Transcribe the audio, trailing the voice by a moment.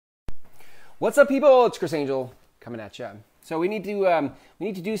What's up, people? It's Chris Angel coming at you. So we need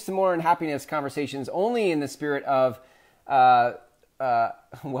to do some more unhappiness conversations, only in the spirit of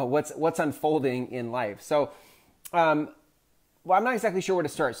what's unfolding in life. So, I'm not exactly sure where to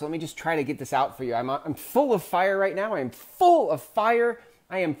start. So let me just try to get this out for you. I'm full of fire right now. I am full of fire.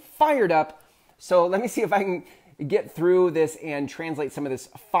 I am fired up. So let me see if I can get through this and translate some of this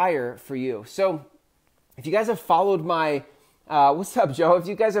fire for you. So if you guys have followed my what's up, Joe? If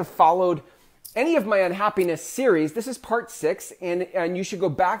you guys have followed any of my unhappiness series, this is part 6, and you should go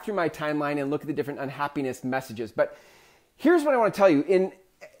back through my timeline and look at the different unhappiness messages. But here's what I want to tell you.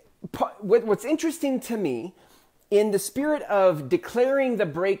 What's interesting to me, in the spirit of declaring the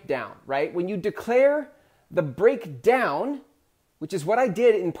breakdown, right? When you declare the breakdown, which is what I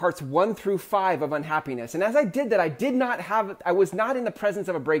did in parts 1 through 5 of unhappiness. And as I did that, I was not in the presence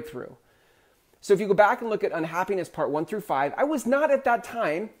of a breakthrough. So if you go back and look at unhappiness part 1 through 5, I was not at that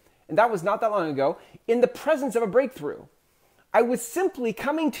time, and that was not that long ago, in the presence of a breakthrough. I was simply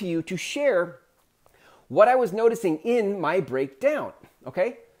coming to you to share what I was noticing in my breakdown,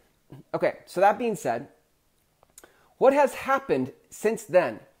 okay? Okay, so that being said, what has happened since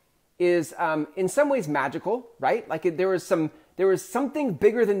then is in some ways magical, right? Like there was something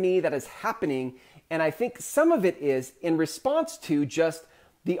bigger than me that is happening, and I think some of it is in response to just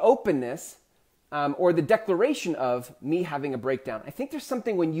the openness or the declaration of me having a breakdown. I think there's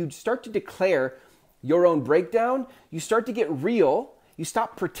something when you start to declare your own breakdown, you start to get real, you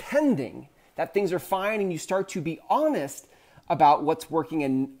stop pretending that things are fine, and you start to be honest about what's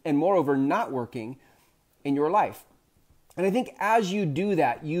working and moreover not working in your life. And I think as you do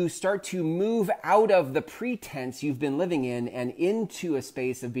that, you start to move out of the pretense you've been living in and into a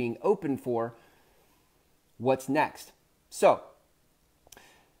space of being open for what's next. So,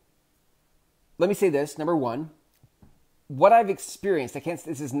 let me say this. Number one, what I've experienced,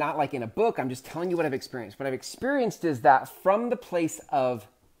 this is not like in a book, I'm just telling you what I've experienced. What I've experienced is that from the place of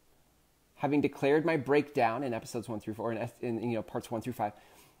having declared my breakdown in episodes 1 through 4, in parts 1 through 5,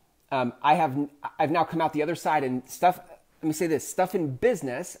 I've now come out the other side, and stuff, let me say this, stuff in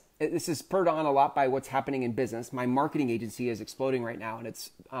business, this is spurred on a lot by what's happening in business. My marketing agency is exploding right now, and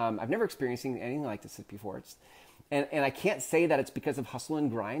it's I've never experienced anything like this before. And I can't say that it's because of hustle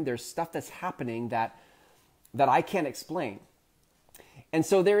and grind. There's stuff that's happening that I can't explain. And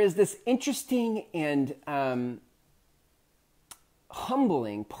so there is this interesting and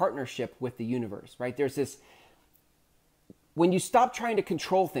humbling partnership with the universe, right? There's this, when you stop trying to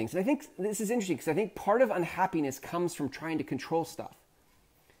control things, and I think this is interesting because I think part of unhappiness comes from trying to control stuff.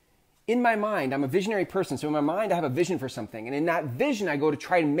 In my mind, I'm a visionary person, so in my mind I have a vision for something, and in that vision I go to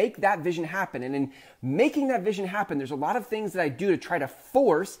try and make that vision happen, and in making that vision happen, there's a lot of things that I do to try to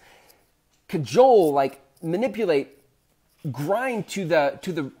force, cajole, like manipulate, grind to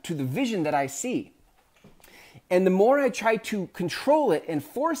the vision that I see. And the more I try to control it and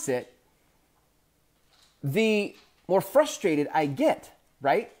force it, the more frustrated I get,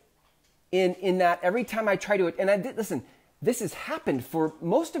 right? In that every time I try to, listen, this has happened for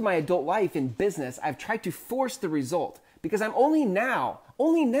most of my adult life in business. I've tried to force the result because I'm only now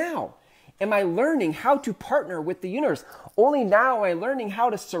am I learning how to partner with the universe. Only now am I learning how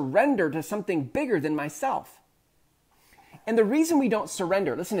to surrender to something bigger than myself. And the reason we don't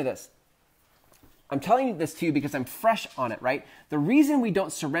surrender, listen to this. I'm telling this to you because I'm fresh on it, right? The reason we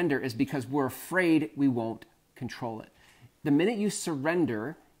don't surrender is because we're afraid we won't control it. The minute you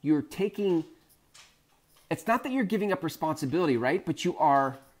surrender, you're taking, it's not that you're giving up responsibility, right? But you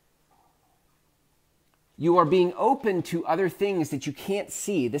are being open to other things that you can't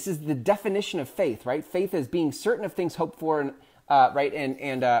see. This is the definition of faith, right? Faith is being certain of things hoped for, and right,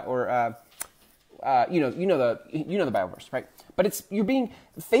 you know the Bible verse, right? But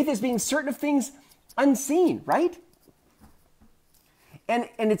faith is being certain of things unseen, right? And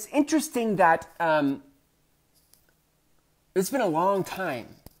it's interesting that it's been a long time.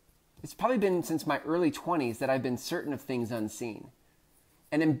 It's probably been since my early 20s that I've been certain of things unseen.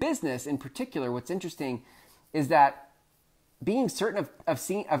 And in business in particular, what's interesting is that being certain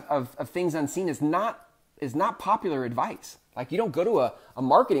of things unseen is not popular advice. Like, you don't go to a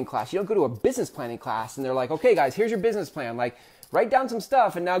marketing class, you don't go to a business planning class, and they're like, okay guys, here's your business plan. Like, write down some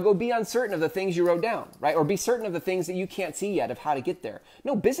stuff and now go be uncertain of the things you wrote down, right? Or be certain of the things that you can't see yet of how to get there.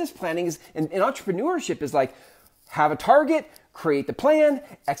 No, business planning is, and entrepreneurship is like, have a target, create the plan,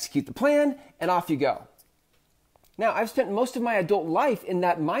 execute the plan, and off you go. Now, I've spent most of my adult life in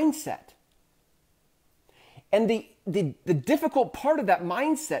that mindset. And the difficult part of that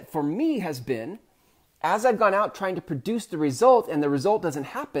mindset for me has been, as I've gone out trying to produce the result and the result doesn't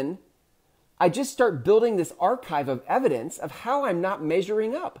happen, I just start building this archive of evidence of how I'm not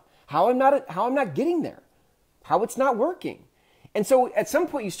measuring up, how I'm not getting there, how it's not working. And so at some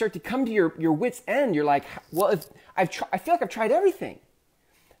point you start to come to your wit's end. You're like, well, if I feel like I've tried everything.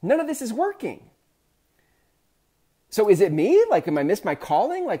 None of this is working. So is it me? Like, am I missed my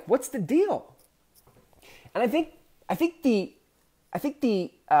calling? Like, what's the deal? And I think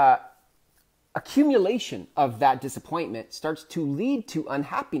the accumulation of that disappointment starts to lead to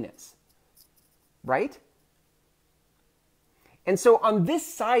unhappiness, right? And so on this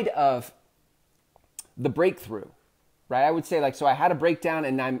side of the breakthrough, right, I would say, like, so I had a breakdown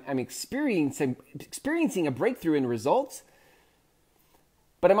and I'm experiencing a breakthrough in results,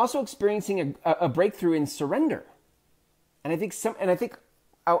 but I'm also experiencing a breakthrough in surrender. And I think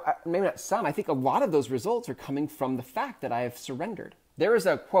maybe not some, I think a lot of those results are coming from the fact that I have surrendered. There is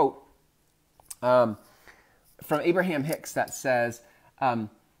a quote from Abraham Hicks that says,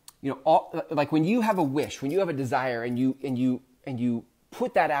 like when you have a wish, when you have a desire, and you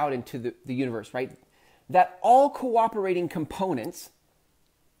put that out into the universe, right? That all cooperating components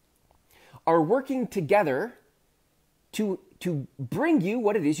are working together to bring you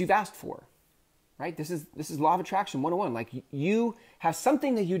what it is you've asked for. Right? This is law of attraction 101. Like, you have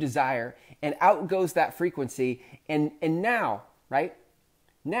something that you desire, and out goes that frequency, and now, right?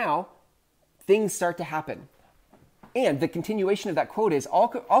 Now things start to happen. And the continuation of that quote is all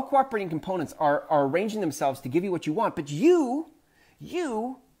cooperating components are arranging themselves to give you what you want, but you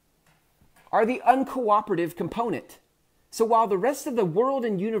are the uncooperative component. So while the rest of the world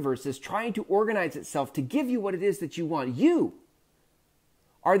and universe is trying to organize itself to give you what it is that you want, you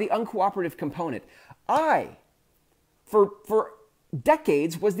are the uncooperative component. I, for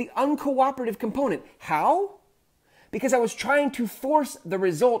decades, was the uncooperative component. How? Because I was trying to force the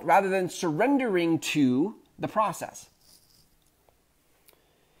result rather than surrendering to the process.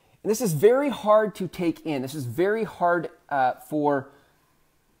 And this is very hard to take in. This is very hard I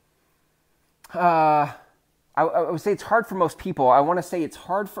would say it's hard for most people. I want to say it's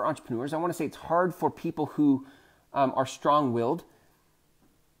hard for entrepreneurs. I want to say it's hard for people who are strong-willed.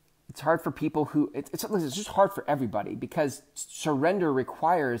 It's hard for people who, it's just hard for everybody, because surrender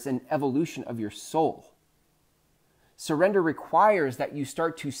requires an evolution of your soul. Surrender requires that you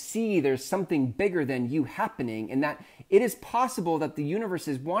start to see there's something bigger than you happening, and that it is possible that the universe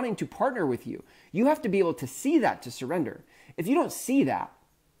is wanting to partner with you. You have to be able to see that to surrender. If you don't see that,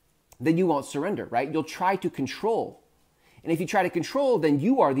 then you won't surrender, right? You'll try to control. And if you try to control, then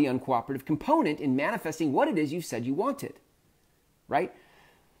you are the uncooperative component in manifesting what it is you said you wanted, right?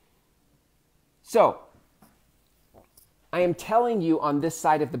 So, I am telling you on this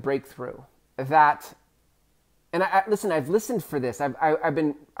side of the breakthrough that, and listen, I've listened for this. I've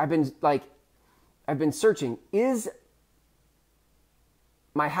been searching. Is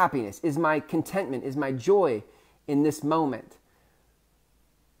my happiness, is my contentment, is my joy in this moment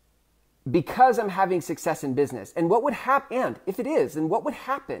because I'm having success in business? And what would happen? And if it is, then what would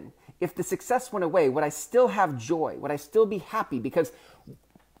happen if the success went away? Would I still have joy? Would I still be happy? Because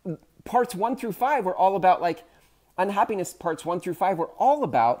parts 1 through 5 were all about, like, unhappiness. Parts 1 through 5 were all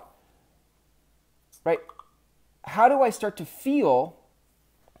about, right? How do I start to feel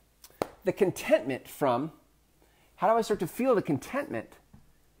the contentment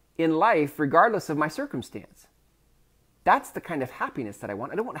in life regardless of my circumstance? That's the kind of happiness that I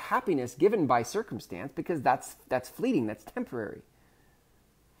want. I don't want happiness given by circumstance, because that's fleeting, that's temporary.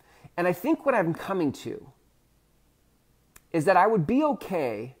 And I think what I'm coming to is that I would be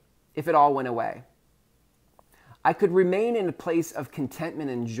okay if it all went away. I could remain in a place of contentment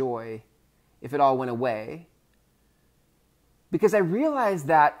and joy if it all went away, because I realized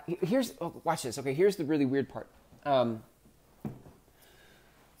that, watch this, okay, here's the really weird part.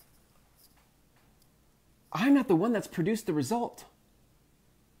 I'm not the one that's produced the result.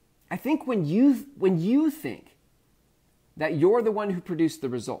 I think when you think that you're the one who produced the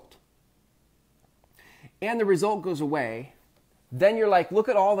result, and the result goes away, then you're like, look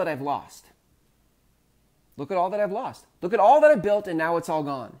at all that I've lost. Look at all that I've lost. Look at all that I built, and now it's all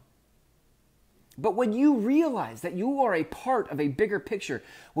gone. But when you realize that you are a part of a bigger picture,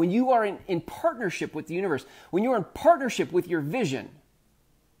 when you are in partnership with the universe, when you are in partnership with your vision,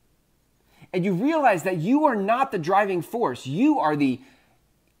 and you realize that you are not the driving force, you are the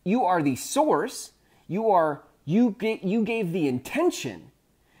source, you gave the intention,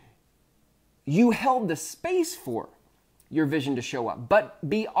 you held the space for your vision to show up. But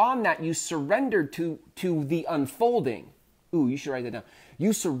beyond that, you surrendered to the unfolding. Ooh, you should write that down.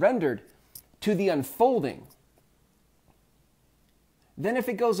 You surrendered to the unfolding. Then if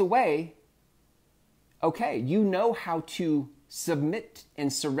it goes away, okay, you know how to submit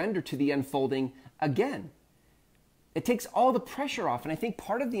and surrender to the unfolding again. It takes all the pressure off. And I think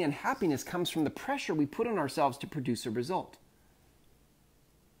part of the unhappiness comes from the pressure we put on ourselves to produce a result.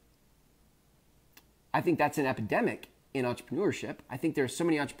 I think that's an epidemic in entrepreneurship. I think there are so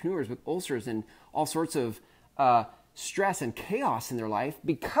many entrepreneurs with ulcers and all sorts of stress and chaos in their life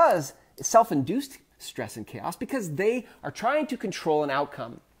because it's self-induced stress and chaos, because they are trying to control an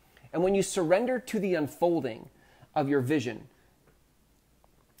outcome. And when you surrender to the unfolding of your vision,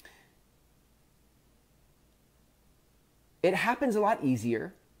 it happens a lot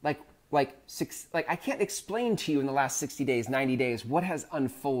easier. Like I can't explain to you in the last 60 days, 90 days, what has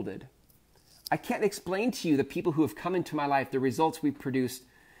unfolded. I can't explain to you the people who have come into my life, the results we've produced,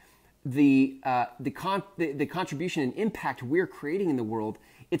 the contribution and impact we're creating in the world.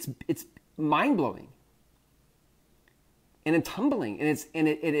 It's mind-blowing. And it's humbling.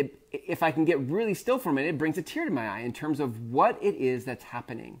 And if I can get really still for a minute, it brings a tear to my eye in terms of what it is that's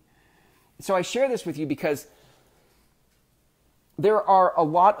happening. So I share this with you because there are a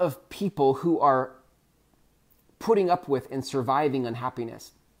lot of people who are putting up with and surviving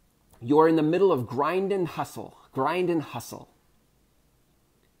unhappiness. You're in the middle of grind and hustle.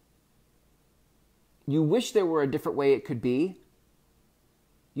 You wish there were a different way it could be.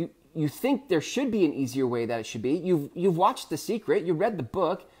 You think there should be an easier way that it should be. You've watched The Secret. You read the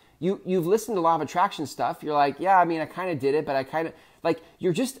book. You've listened to Law of Attraction stuff. You're like, yeah, I mean, I kind of did it, but I kind of, like,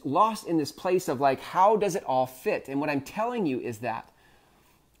 you're just lost in this place of like, how does it all fit? And what I'm telling you is that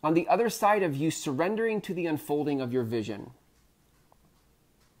on the other side of you surrendering to the unfolding of your vision,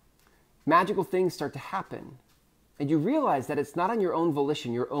 magical things start to happen. And you realize that it's not on your own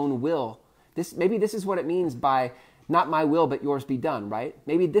volition, your own will. Maybe this is what it means by not my will, but yours be done, right?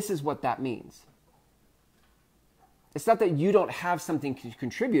 Maybe this is what that means. It's not that you don't have something to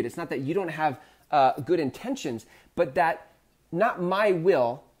contribute. It's not that you don't have good intentions, but that not my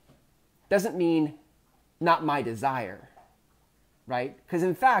will doesn't mean not my desire, right? Because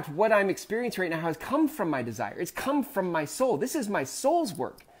in fact, what I'm experiencing right now has come from my desire. It's come from my soul. This is my soul's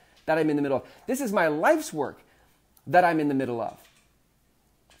work that I'm in the middle of. This is my life's work that I'm in the middle of.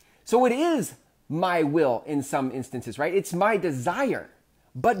 So it is my will in some instances, right? It's my desire.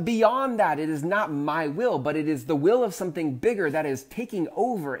 But beyond that, it is not my will, but it is the will of something bigger that is taking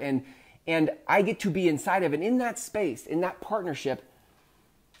over, and I get to be inside of it. In that space, in that partnership,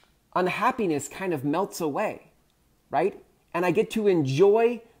 unhappiness kind of melts away, right? And I get to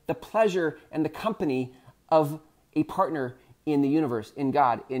enjoy the pleasure and the company of a partner in the universe, in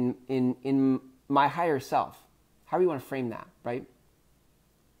God, in my higher self. However you want to frame that, right?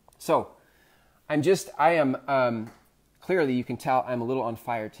 So I am clearly, you can tell I'm a little on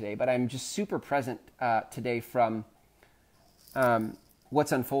fire today, but I'm just super present today from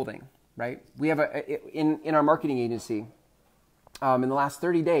what's unfolding, right? We have in our marketing agency, in the last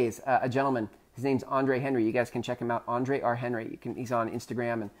 30 days, a gentleman, his name's Andre Henry. You guys can check him out, Andre R. Henry. He's on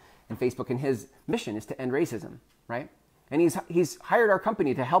Instagram and Facebook, and his mission is to end racism, right? And he's hired our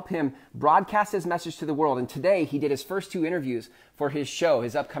company to help him broadcast his message to the world. And today he did his first 2 interviews for his show,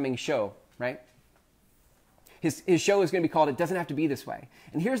 his upcoming show, right? His show is going to be called "It Doesn't Have to Be This Way."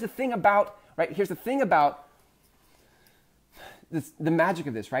 And here's the thing about, right? Here's the thing about this, the magic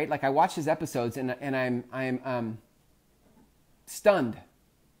of this, right? Like, I watch his episodes and I'm stunned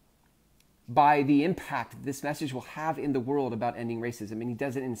by the impact this message will have in the world about ending racism. And he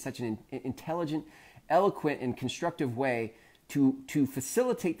does it in such an intelligent, eloquent, and constructive way to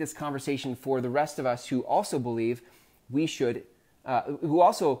facilitate this conversation for the rest of us who also believe we should, who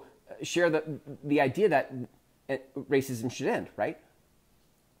also share the idea that racism should end, right?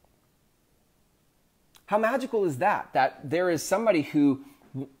 How magical is that? That there is somebody who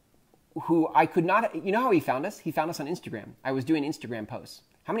I could not, you know how he found us? He found us on Instagram. I was doing Instagram posts.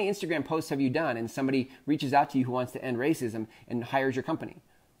 How many Instagram posts have you done and somebody reaches out to you who wants to end racism and hires your company?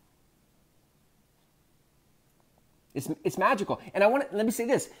 It's magical. And let me say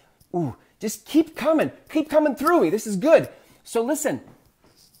this. Ooh, just keep coming through me. This is good. So listen,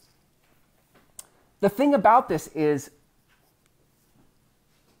 the thing about this is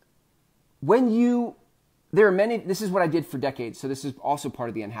this is what I did for decades. So this is also part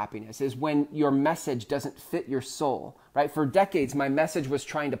of the unhappiness, is when your message doesn't fit your soul, right? For decades, my message was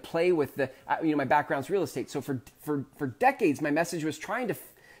trying to play with my background's real estate. So for decades, my message was trying to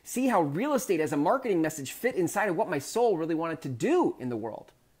see how real estate as a marketing message fit inside of what my soul really wanted to do in the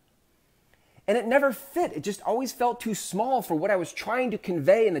world. And it never fit. It just always felt too small for what I was trying to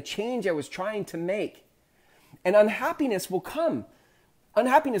convey and the change I was trying to make. And unhappiness will come.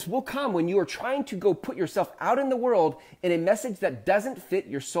 Unhappiness will come when you are trying to go put yourself out in the world in a message that doesn't fit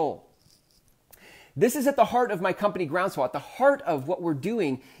your soul. This is at the heart of my company, Groundswell. At the heart of what we're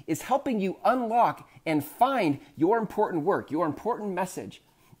doing is helping you unlock and find your important work, your important message.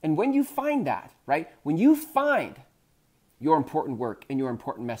 And when you find that, right, when you find your important work and your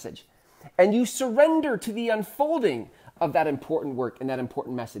important message, and you surrender to the unfolding of that important work and that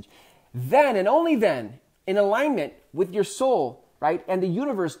important message, then and only then, in alignment with your soul, right, and the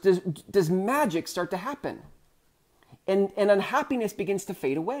universe, does magic start to happen. And unhappiness begins to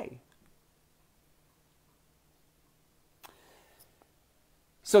fade away.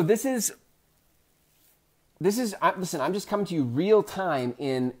 So listen, I'm just coming to you real time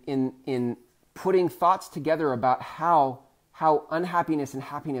in putting thoughts together about how unhappiness and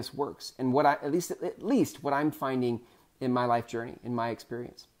happiness works, and what at least what I'm finding in my life journey, in my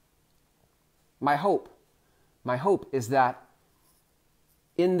experience. My hope is that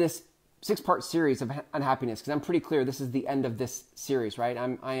in this 6-part series of unhappiness, because I'm pretty clear this is the end of this series, right?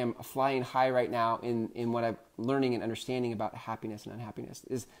 I am flying high right now in what I'm learning and understanding about happiness and unhappiness.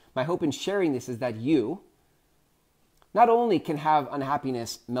 Is my hope in sharing this is that you not only can have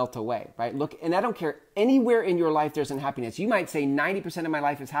unhappiness melt away, right? Look, and I don't care, anywhere in your life there's unhappiness. You might say 90% of my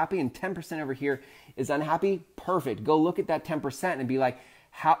life is happy and 10% over here is unhappy. Perfect. Go look at that 10% and be like,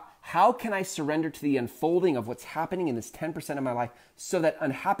 how can I surrender to the unfolding of what's happening in this 10% of my life so that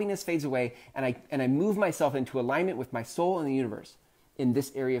unhappiness fades away and I move myself into alignment with my soul and the universe in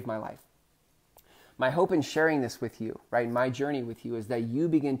this area of my life? My hope in sharing this with you, right, my journey with you, is that you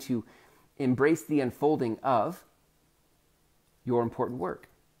begin to embrace the unfolding of your important work,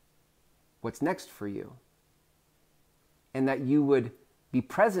 what's next for you, and that you would be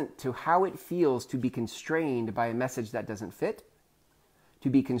present to how it feels to be constrained by a message that doesn't fit, to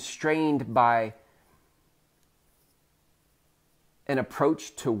be constrained by an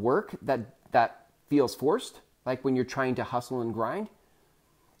approach to work that feels forced, like when you're trying to hustle and grind,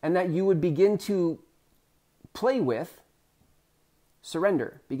 and that you would begin to play with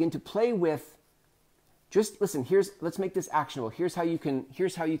surrender, begin to play with just listen, let's make this actionable. Here's how you can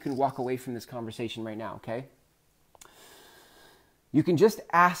walk away from this conversation right now, okay? You can just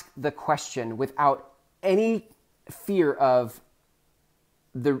ask the question without any fear of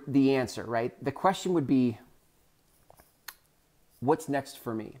the answer, right? The question would be, what's next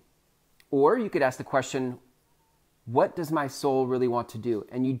for me? Or you could ask the question, what does my soul really want to do?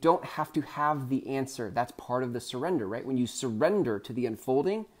 And you don't have to have the answer. That's part of the surrender, right? When you surrender to the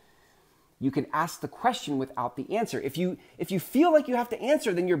unfolding, you can ask the question without the answer. If you feel like you have to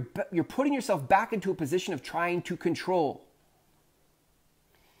answer, then you're putting yourself back into a position of trying to control.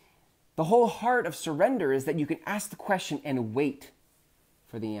 The whole heart of surrender is that you can ask the question and wait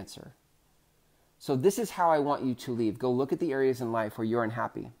for the answer. So this is how I want you to leave. Go look at the areas in life where you're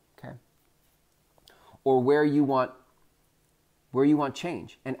unhappy, okay? Or where you want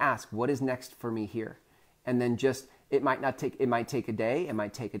change, and ask, what is next for me here? And then it might take a day, it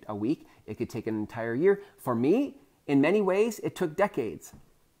might take a week, it could take an entire year. For me, in many ways, it took decades.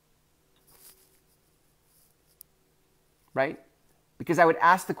 Right? Because I would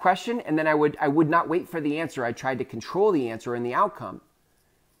ask the question and then I would not wait for the answer. I tried to control the answer and the outcome.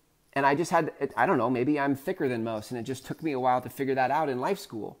 And I just I don't know, maybe I'm thicker than most, and it just took me a while to figure that out in life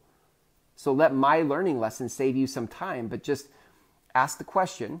school. So let my learning lesson save you some time, but just ask the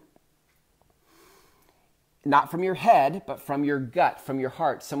question, not from your head, but from your gut, from your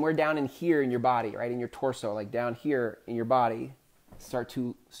heart, somewhere down in here in your body, right, in your torso, like down here in your body. Start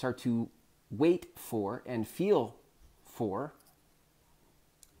to wait for and feel for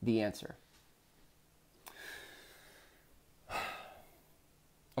the answer.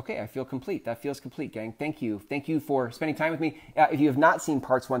 Okay, I feel complete. That feels complete, gang. Thank you. Thank you for spending time with me. If you have not seen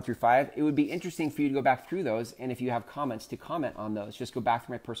parts 1 through 5, it would be interesting for you to go back through those. And if you have comments, to comment on those. Just go back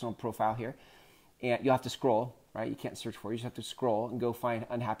to my personal profile here. And you'll have to scroll, right? You can't search for it. You just have to scroll and go find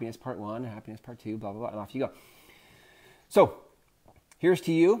Unhappiness Part 1, Unhappiness Part 2, blah, blah, blah, and off you go. So here's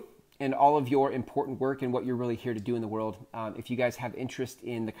to you and all of your important work and what you're really here to do in the world. If you guys have interest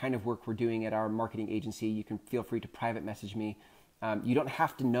in the kind of work we're doing at our marketing agency, you can feel free to private message me. You don't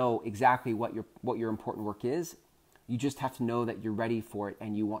have to know exactly what your important work is. You just have to know that you're ready for it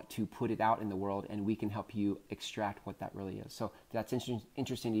and you want to put it out in the world, and we can help you extract what that really is. So if that's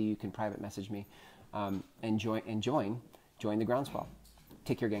interesting to you, you can private message me and join the Groundswell.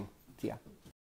 Take care, gang. See ya.